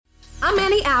I'm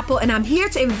Annie Apple, and I'm here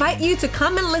to invite you to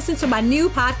come and listen to my new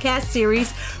podcast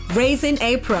series, Raising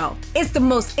a Pro. It's the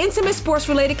most intimate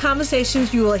sports-related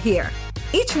conversations you will hear.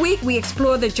 Each week, we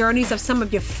explore the journeys of some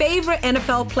of your favorite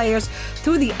NFL players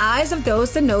through the eyes of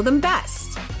those that know them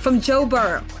best. From Joe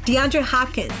Burrow, DeAndre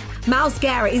Hopkins, Myles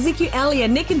Garrett, Ezekiel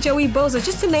Elliott, Nick and Joey Bosa,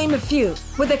 just to name a few.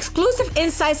 With exclusive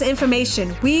insights and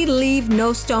information, we leave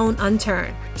no stone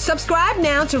unturned. Subscribe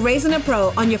now to Raising a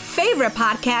Pro on your favorite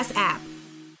podcast app.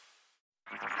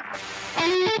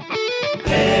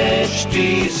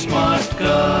 HD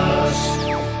Smartcast.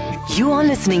 You are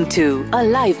listening to a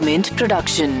Live Mint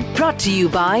production brought to you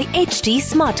by HD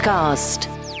Smartcast.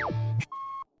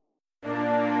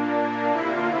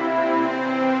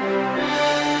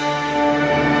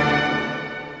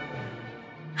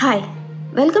 Hi,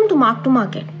 welcome to Mark to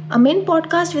Market, a Mint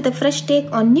podcast with a fresh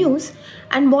take on news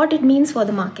and what it means for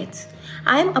the markets.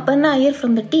 I am Aparna Iyer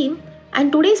from the team,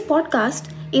 and today's podcast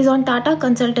is on Tata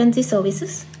Consultancy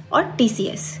Services, or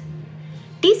TCS.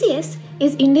 TCS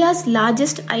is India's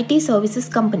largest IT services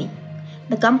company.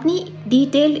 The company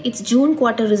detailed its June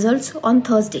quarter results on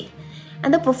Thursday,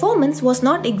 and the performance was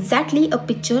not exactly a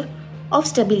picture of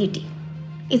stability.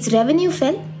 Its revenue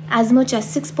fell as much as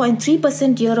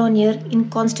 6.3% year-on-year in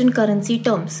constant currency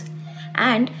terms,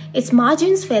 and its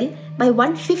margins fell by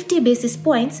 150 basis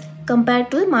points compared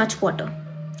to the March quarter.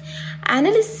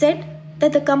 Analysts said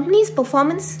that the company's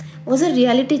performance was a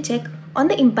reality check on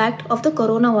the impact of the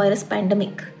coronavirus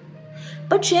pandemic.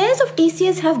 But shares of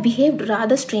TCS have behaved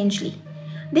rather strangely.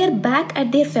 They are back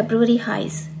at their February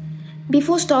highs,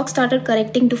 before stocks started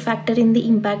correcting to factor in the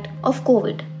impact of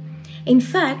COVID. In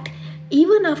fact,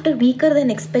 even after weaker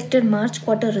than expected March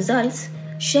quarter results,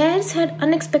 shares had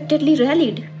unexpectedly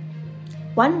rallied.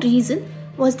 One reason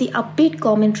was the upbeat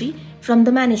commentary from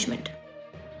the management.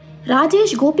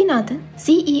 Rajesh Gopinathan,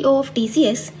 CEO of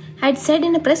TCS, had said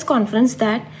in a press conference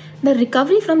that the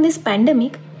recovery from this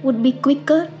pandemic would be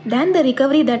quicker than the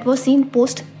recovery that was seen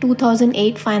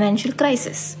post-2008 financial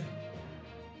crisis.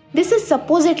 This is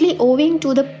supposedly owing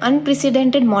to the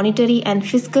unprecedented monetary and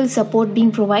fiscal support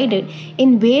being provided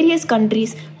in various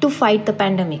countries to fight the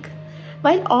pandemic.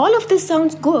 While all of this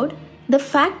sounds good, the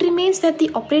fact remains that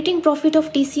the operating profit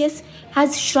of TCS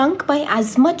has shrunk by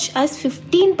as much as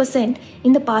 15%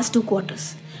 in the past 2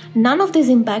 quarters. None of this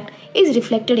impact is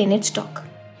reflected in its stock.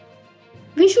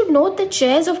 We should note that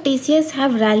shares of TCS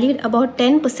have rallied about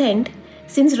 10%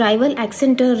 since rival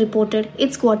Accenture reported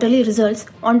its quarterly results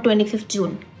on 25th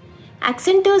June.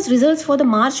 Accenture's results for the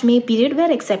March-May period were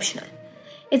exceptional.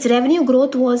 Its revenue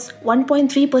growth was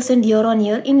 1.3%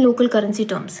 year-on-year in local currency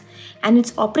terms, and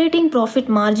its operating profit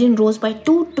margin rose by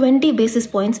 220 basis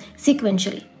points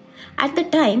sequentially. At the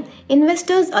time,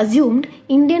 investors assumed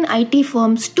Indian IT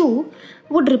firms too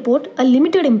would report a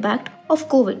limited impact of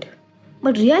COVID.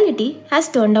 But reality has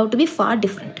turned out to be far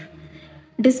different.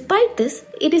 Despite this,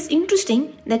 it is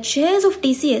interesting that shares of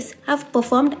TCS have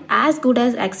performed as good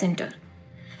as Accenture.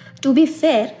 To be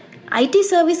fair, IT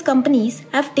service companies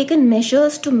have taken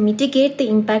measures to mitigate the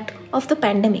impact of the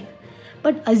pandemic.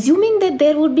 But assuming that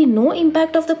there would be no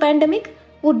impact of the pandemic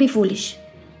would be foolish.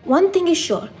 One thing is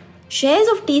sure, shares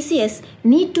of TCS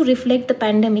need to reflect the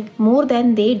pandemic more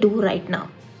than they do right now.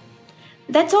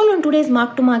 That's all on today's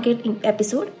Mark to Market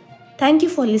episode. Thank you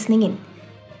for listening in.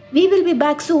 We will be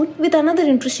back soon with another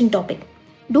interesting topic.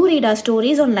 Do read our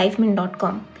stories on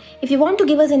livemint.com. If you want to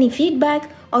give us any feedback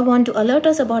or want to alert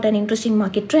us about an interesting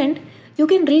market trend, you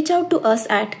can reach out to us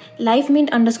at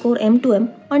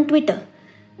livemint_m2m on Twitter.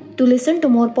 To listen to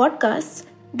more podcasts,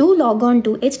 do log on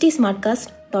to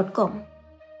hdsmartcast.com.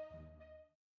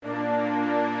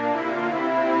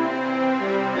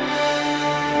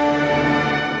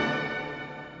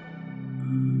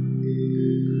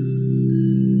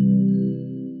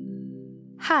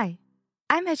 Hi,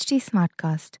 I'm HD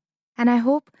Smartcast, and I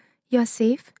hope you're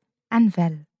safe and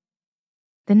well.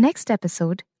 The next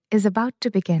episode is about to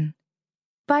begin,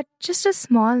 but just a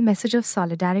small message of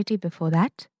solidarity before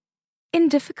that. In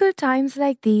difficult times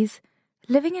like these,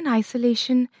 living in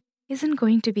isolation isn't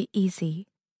going to be easy.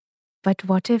 But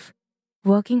what if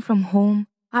working from home,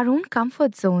 our own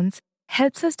comfort zones,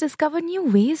 helps us discover new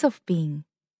ways of being?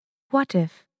 What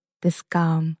if this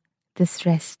calm, this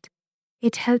rest,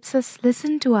 it helps us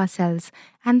listen to ourselves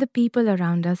and the people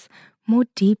around us more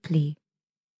deeply?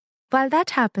 While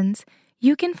that happens,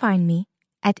 you can find me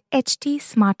at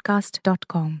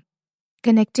hdsmartcast.com,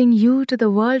 connecting you to the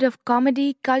world of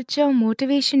comedy, culture,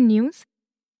 motivation news.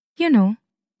 You know,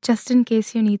 just in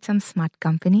case you need some smart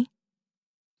company.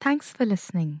 Thanks for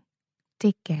listening.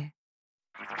 Take care.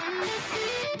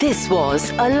 This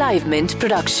was a Live Mint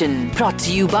production brought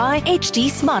to you by HT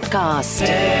Smartcast.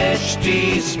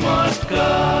 HT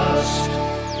Smartcast.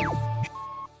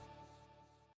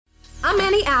 I'm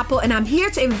Annie Apple, and I'm here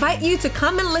to invite you to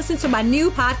come and listen to my new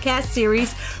podcast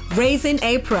series, Raising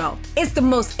a Pro. It's the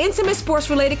most intimate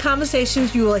sports-related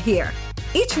conversations you will hear.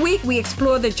 Each week, we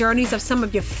explore the journeys of some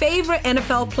of your favorite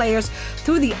NFL players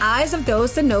through the eyes of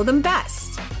those that know them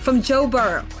best. From Joe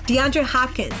Burrow, DeAndre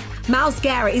Hopkins, Myles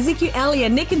Garrett, Ezekiel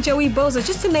Elliott, Nick and Joey Bosa,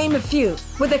 just to name a few.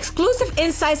 With exclusive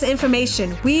insights and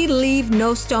information, we leave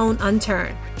no stone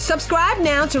unturned. Subscribe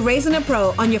now to Raising a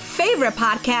Pro on your favorite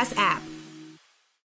podcast app.